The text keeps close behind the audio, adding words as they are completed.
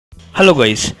Hello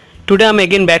guys, today I'm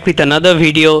again back with another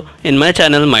video in my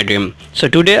channel My Dream. So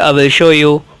today I will show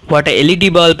you what a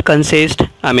LED bulb consists,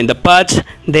 the parts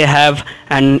they have,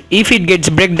 and if it gets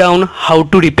breakdown, how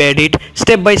to repair it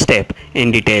step by step in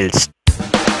details.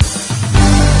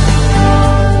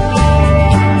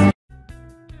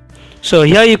 So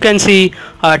here you can see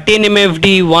a 10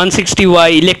 MFD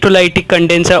 160Y electrolytic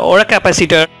condenser or a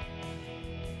capacitor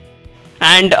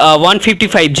and a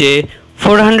 155J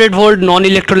 400 volt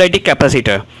non-electrolytic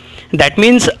capacitor, that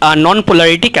means a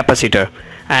non-polarity capacitor,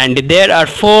 and there are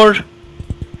 4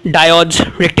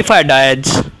 diodes, rectifier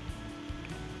diodes,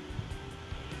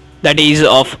 that is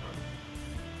of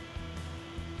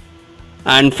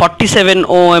and 47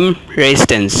 ohm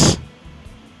resistance.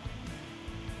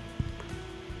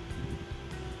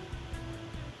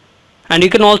 And you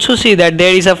can also see that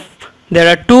there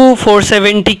are two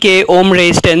 470k ohm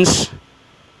resistance,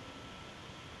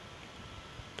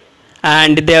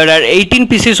 and there are 18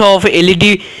 pieces of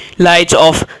LED lights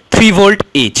of 3 volt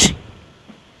each.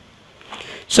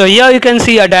 So here you can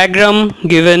see a diagram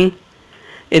given.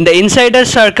 In the insider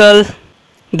circle,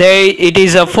 there it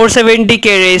is a 470k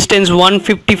resistance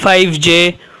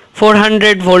 155J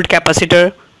 400 volt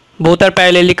capacitor, both are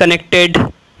parallelly connected,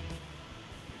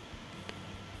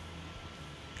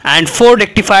 and 4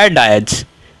 rectifier diodes.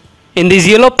 In this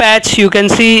yellow patch you can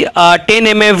see a 10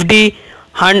 MFD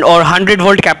or 100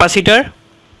 volt capacitor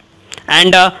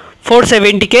and a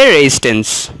 470k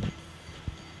resistance.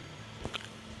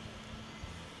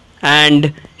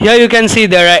 And here you can see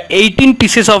there are 18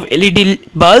 pieces of LED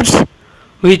bulbs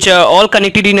which are all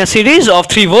connected in a series of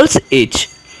 3 volts each,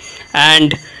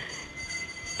 and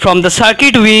from the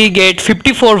circuit we get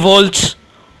 54 volts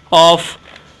of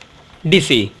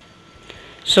DC.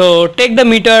 So take the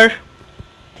meter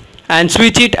and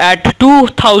switch it at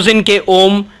 2000k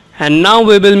ohm, and now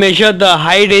we will measure the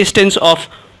high resistance of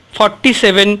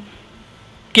 47k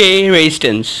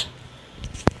resistance,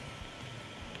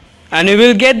 and we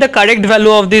will get the correct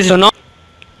value of this.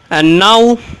 And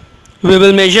now we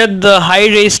will measure the high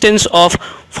resistance of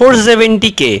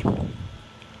 470k.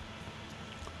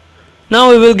 Now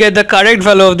we will get the correct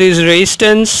value of this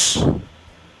resistance,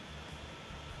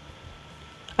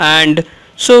 and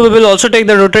so we will also take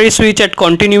the rotary switch at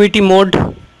continuity mode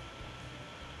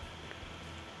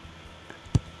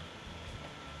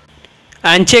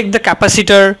and check the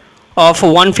capacitor of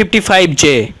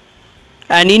 155J,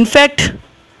 and in fact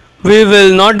we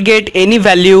will not get any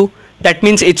value. That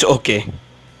means it's okay,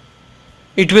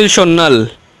 it will show null.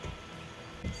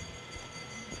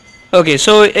 Okay,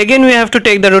 so again we have to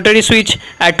take the rotary switch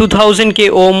at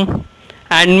 2000k ohm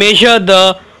and measure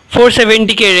the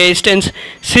 470k resistance.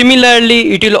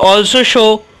 Similarly, it will also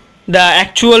show the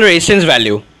actual resistance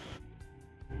value.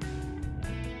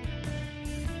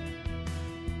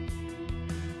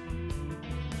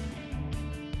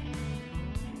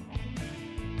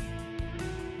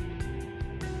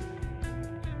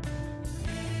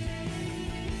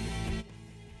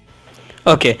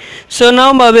 Okay, so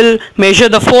now I will measure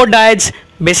the 4 diodes.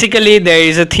 Basically there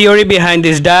is a theory behind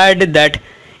this diode that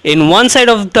in one side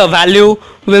of the value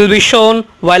will be shown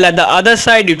while at the other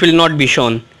side it will not be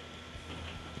shown.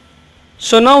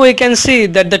 So now we can see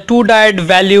that the 2 diode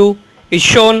value is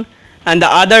shown and the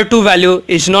other 2 value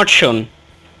is not shown.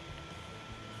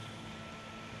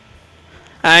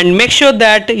 And make sure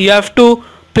that you have to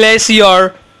place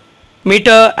your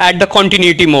meter at the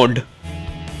continuity mode.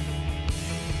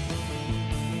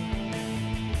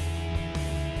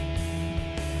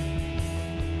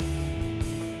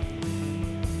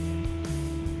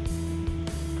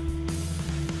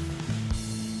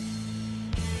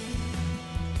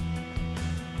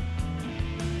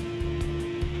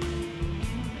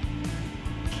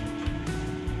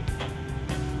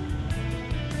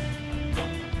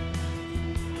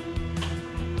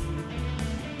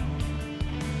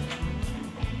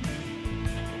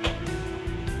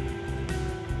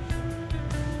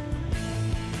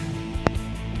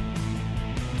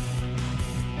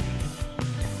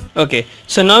 Okay,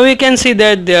 so now we can see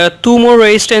that there are 2 more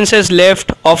resistances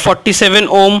left of 47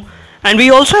 ohm, and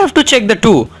we also have to check the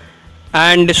 2,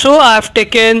 and so I have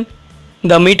taken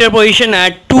the meter position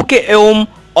at 2k ohm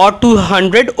or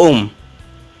 200 ohm,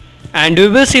 and we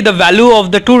will see the value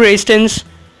of the 2 resistance,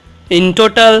 in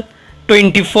total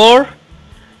 24,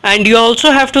 and you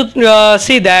also have to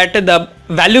see that the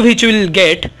value which you will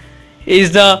get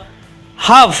is the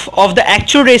half of the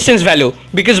actual resistance value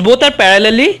because both are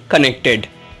parallelly connected.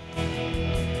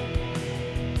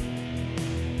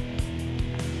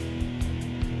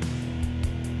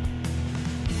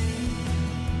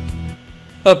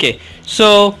 Okay,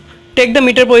 so take the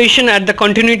meter position at the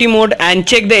continuity mode and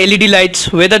check the LED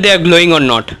lights whether they are glowing or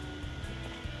not.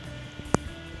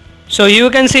 So you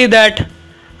can see that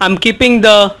I'm keeping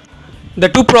the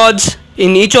two prods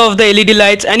in each of the LED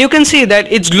lights, and you can see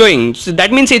that it's glowing, so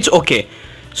that means it's okay.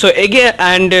 So again,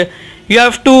 and you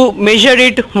have to measure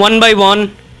it one by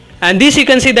one, and this you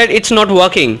can see that it's not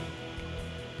working.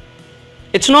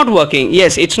 It's not working.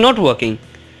 Yes, it's not working.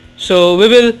 So we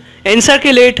will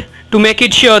encirculate to make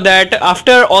it sure that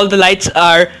after all the lights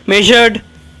are measured,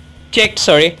 checked,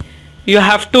 sorry, you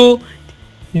have to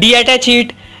deattach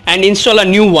it and install a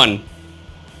new one.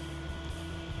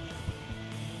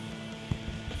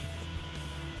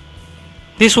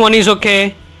 This one is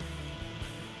okay,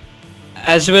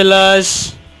 as well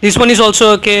as this one is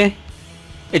also okay.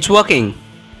 It's working.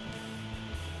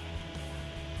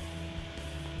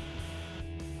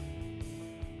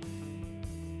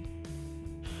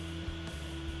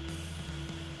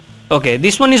 Okay,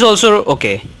 this one is also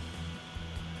okay.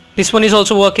 This one is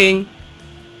also working.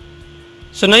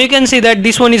 So now you can see that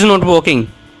this one is not working.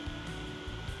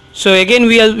 So again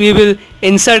we will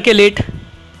encirculate.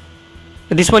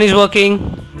 This one is working.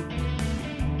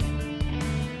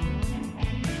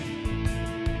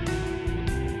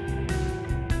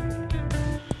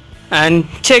 And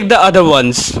check the other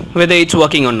ones whether it's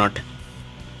working or not.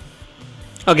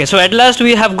 Okay, so at last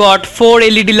we have got 4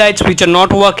 LED lights which are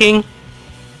not working.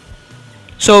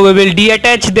 So we will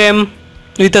deattach them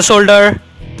with a solder.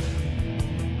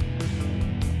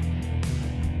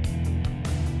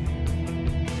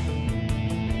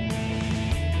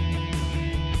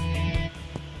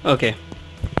 Okay,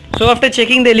 so after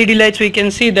checking the LED lights, we can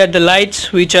see that the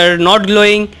lights which are not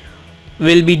glowing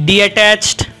will be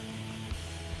deattached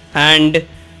and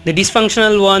the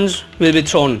dysfunctional ones will be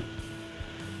thrown.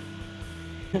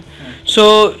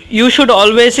 So you should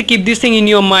always keep this thing in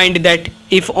your mind that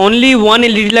if only one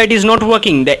LED light is not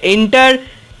working, the entire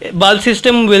bulb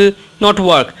system will not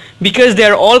work, because they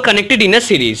are all connected in a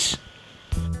series.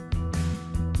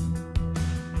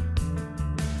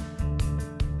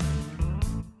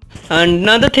 And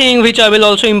another thing which I will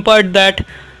also impart, that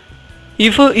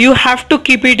if you have to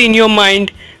keep it in your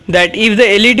mind that if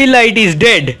the LED light is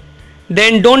dead,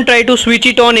 then don't try to switch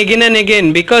it on again and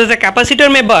again, because the capacitor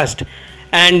may burst,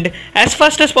 and as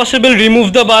fast as possible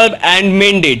remove the bulb and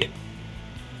mend it.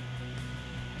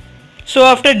 So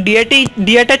after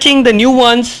deattaching the new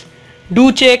ones,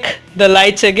 do check the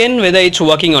lights again whether it's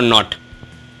working or not.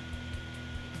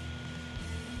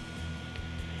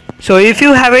 So if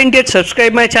you haven't yet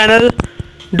subscribed my channel,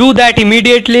 do that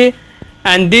immediately,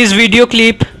 and this video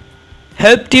clip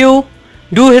helped you,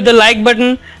 do hit the like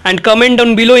button and comment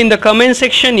down below in the comment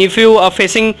section if you are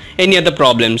facing any other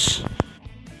problems.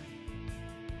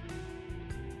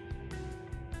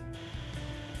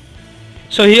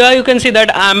 So here you can see that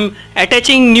I'm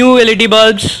attaching new LED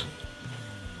bulbs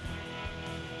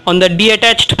on the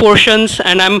deattached portions,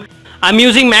 and I'm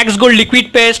using Max Gold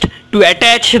liquid paste to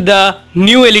attach the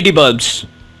new LED bulbs.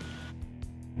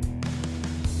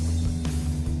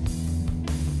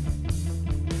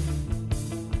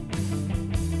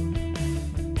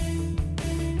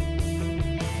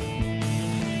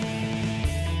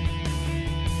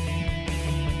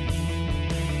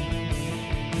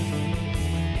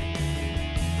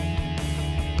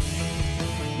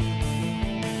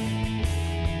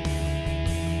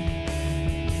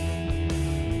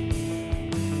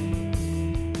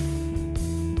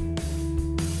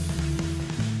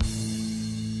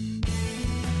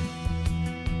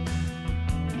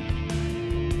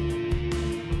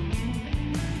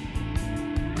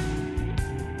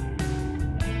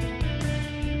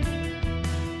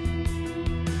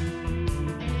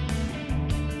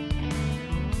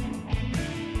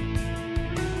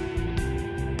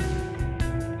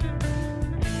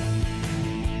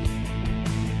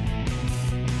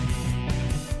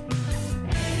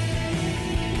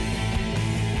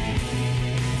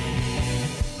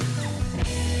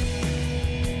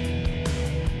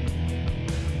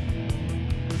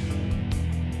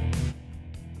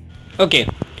 Okay,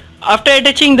 after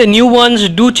attaching the new ones,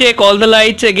 do check all the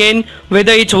lights again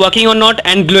whether it's working or not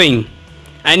and glowing.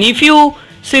 And if you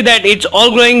see that it's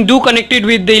all glowing, do connect it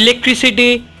with the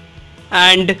electricity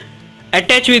and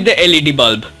attach with the LED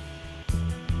bulb.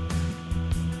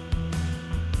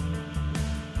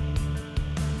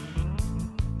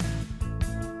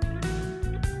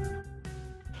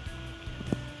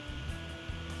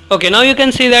 Okay, now you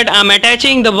can see that I'm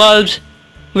attaching the bulbs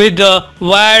with the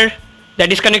wire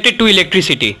that is connected to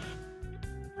electricity.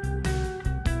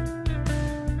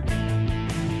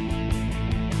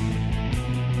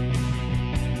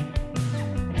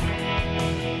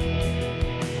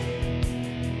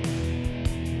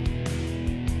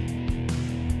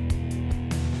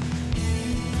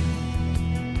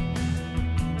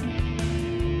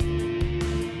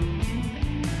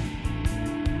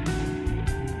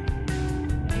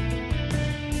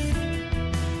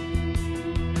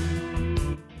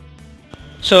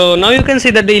 So now you can see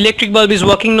that the electric bulb is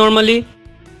working normally.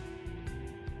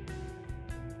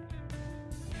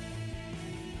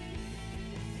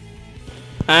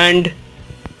 And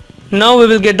now we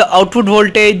will get the output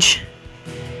voltage.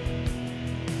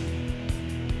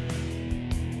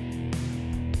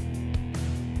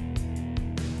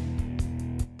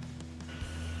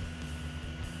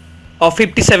 Of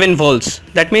 57 volts.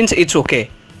 That means it's okay.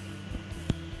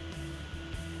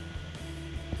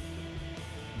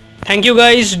 Thank you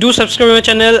guys. Do subscribe my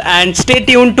channel and stay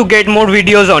tuned to get more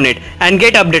videos on it and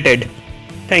get updated.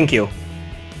 Thank you.